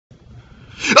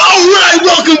Alright,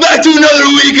 welcome back to another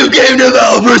week of Game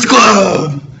Developers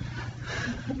Club!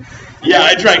 Yeah,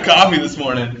 I tried coffee this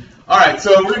morning. Alright,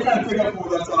 so we're going to kind of pick up where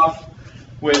we left off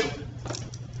with,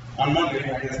 on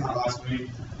Monday, I guess not last week.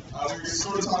 We were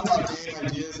sort of talking about game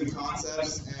ideas and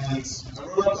concepts, and I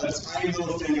wrote up a tiny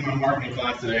little thing in my marketing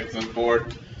class today because I was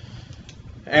bored.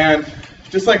 And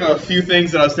just like a few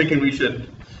things that I was thinking we should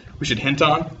hint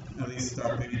on, at least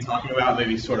start maybe talking about,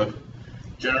 maybe sort of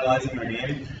generalizing our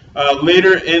game.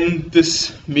 Later in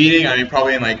this meeting, I mean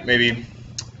probably in like maybe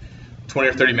 20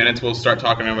 or 30 minutes, we'll start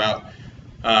talking about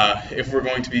if we're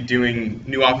going to be doing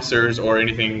new officers or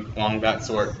anything along that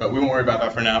sort, but we won't worry about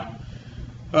that for now.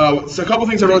 So a couple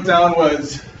things I wrote down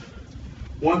was,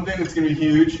 one thing that's going to be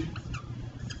huge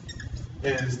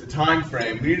is the time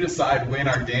frame. We need to decide when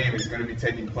our game is going to be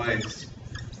taking place.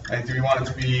 Like, do we want it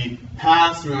to be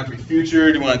past? Do we want it to be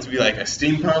future? Do we want it to be like a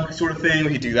steampunk sort of thing?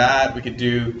 We could do that. We could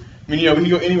do, I mean, you know, we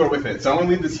can go anywhere with it. So I'm going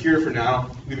to leave this here for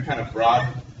now, leave it kind of broad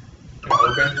and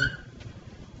open.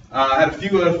 I had a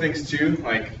few other things too,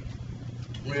 like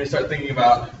we're going to start thinking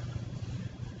about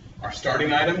our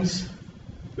starting items,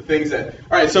 the things that,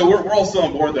 all right, so we're all still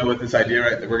on board though with this idea,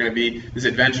 right, that we're going to be this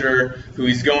adventurer who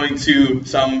is going to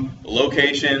some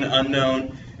location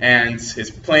unknown and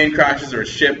his plane crashes or his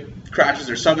ship crashes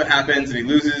or something happens and he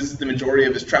loses the majority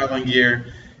of his traveling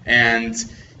gear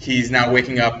and he's now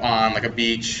waking up on like a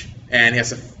beach and he has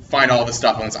to find all this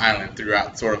stuff on this island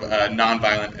throughout sort of a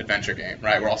non-violent adventure game,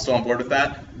 right? We're all still on board with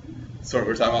that? Sort of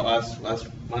what we were talking about last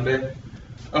Monday?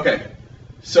 Okay,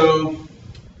 so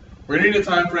we're going to need a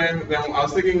time frame. Then I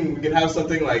was thinking we could have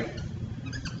something like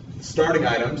starting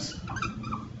items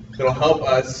that'll help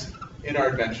us in our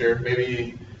adventure.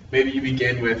 Maybe you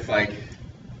begin with like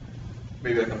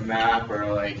maybe like a map,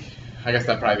 or like, I guess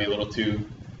that'd probably be a little too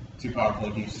powerful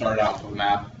if you start out with a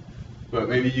map. But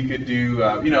maybe you could do,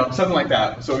 you know, something like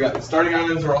that. So we got the starting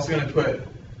items. We're also going to put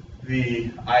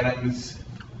the items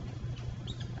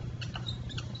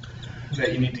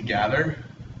that you need to gather.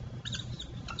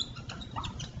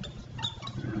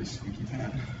 It's a really squeaky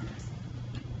pen.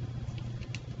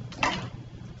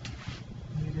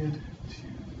 Needed to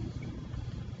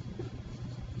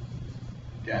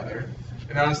gather.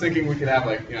 And I was thinking we could have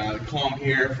like, you know, a column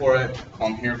here for it,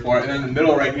 column here for it, and then in the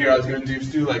middle right here I was going to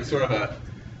just do like sort of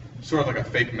like a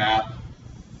fake map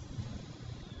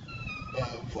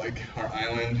of like our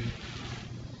island.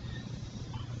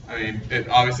 I mean, it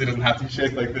obviously doesn't have to be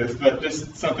shaped like this, but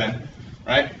just something,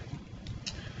 right?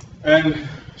 And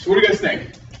so what do you guys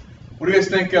think? What do you guys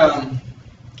think,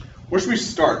 where should we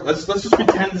start? Let's just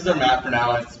pretend this is our map for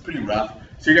now, it's pretty rough.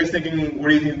 So you guys thinking, where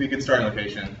do you think we could start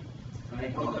location? The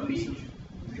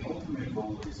ultimate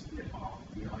goal is to get off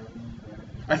the island.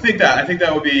 I think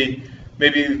that would be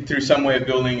maybe through some way of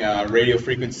building a radio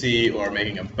frequency or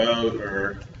making a boat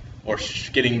or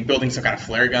building some kind of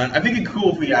flare gun. I think it'd be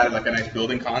cool if we added like a nice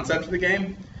building concept to the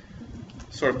game,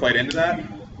 sort of played into that.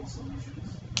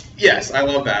 Yes, I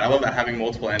love that. I love that, having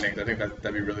multiple endings. I think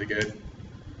that'd be really good.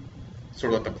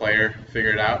 Sort of let the player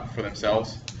figure it out for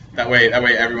themselves. That way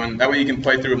you can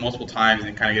play through it multiple times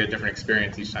and kind of get a different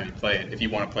experience each time you play it, if you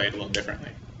want to play it a little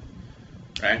differently.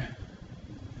 Right?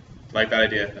 Like that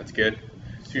idea. That's good.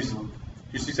 So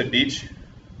you said beach?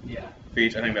 Yeah.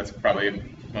 Beach, I think that's probably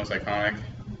most iconic.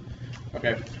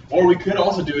 Okay. Or we could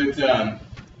also do it,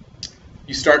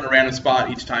 you start in a random spot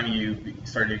each time you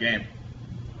start your game.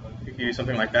 You could do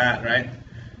something like that, right?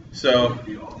 So,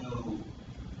 Although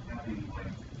having like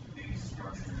big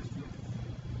structures with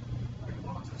like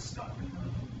lots of stuff in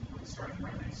them, like starting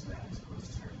right next to that as opposed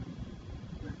to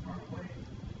starting far away.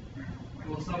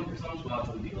 Well, some spots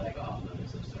would be like off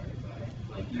limits of starting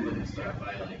by. Like you wouldn't start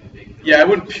by like a big. yeah, I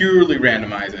wouldn't purely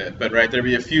randomize it, but right, there'd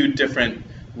be a few different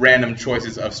random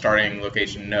choices of starting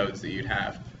location nodes that you'd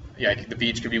have. Yeah, like the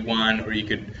beach could be one, or you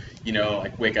could, you know,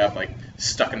 like wake up like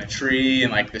stuck in a tree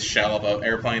and like the shell of an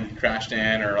airplane that you crashed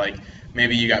in, or like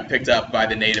maybe you got picked up by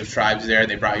the native tribes there,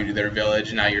 they brought you to their village,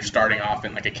 and now you're starting off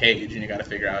in like a cage and you got to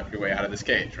figure out your way out of this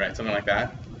cage, right? Something like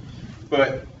that.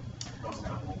 But Also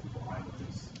have multiple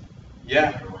islands.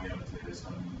 yeah, Your way up to this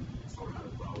sort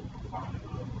of boat, find a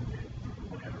boat,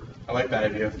 whatever. I like that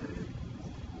idea.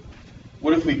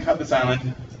 What if we cut this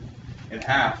island in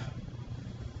half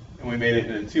and we made it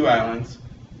into 2 islands,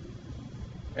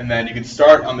 and then you could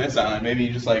start on this island. Maybe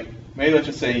you just like, maybe let's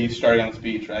just say you started on this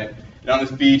beach, right? And on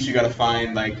this beach you got to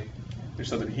find like, there's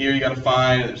something here you got to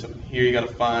find, there's something here you got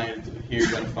to find, and something here you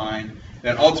got to find. And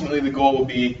then ultimately the goal will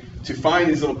be to find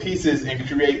these little pieces and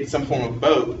create some form of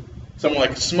boat, some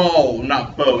like small,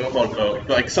 not boat, we don't call it boat,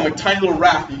 but like some like tiny little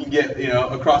raft you can get, you know,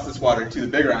 across this water to the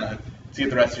bigger island to get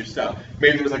the rest of your stuff.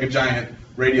 Maybe there's like a giant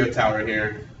radio tower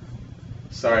here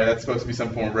Sorry, that's supposed to be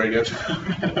some form of radio.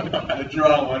 I don't know how to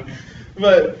draw one.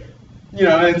 But, you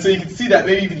know, and so you can see that,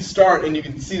 maybe you can start and you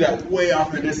can see that way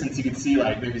off in the distance, you can see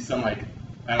like maybe some like,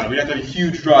 I don't know, we'd have to have a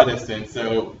huge draw distance,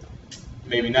 so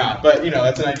maybe not. But, you know,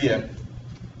 that's an idea.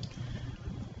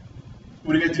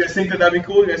 Do you guys think that that'd be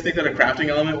cool? Do you guys think that a crafting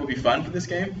element would be fun for this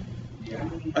game? Yeah.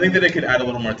 I think that it could add a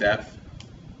little more depth.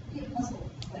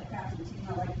 Puzzle, like crafting, you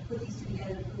know, like put these two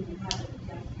together, and you have to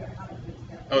figure out how to put it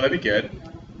together. Oh, that'd be good. You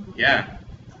know? Yeah.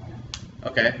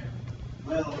 Okay.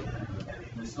 Well, I mean,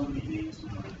 there's so many games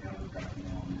now that have a crafting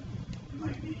element. It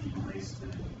might be nice to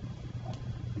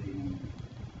maybe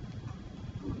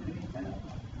eliminate that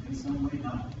in some way,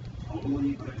 not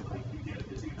totally, but like you get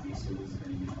the two pieces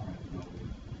and you don't have to go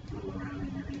fiddle around in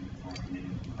your inventory and then you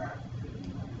can craft it, you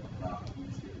know, you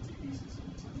just get the two pieces and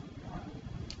it's something you have.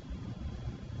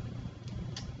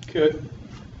 Good.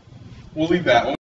 We'll leave that one.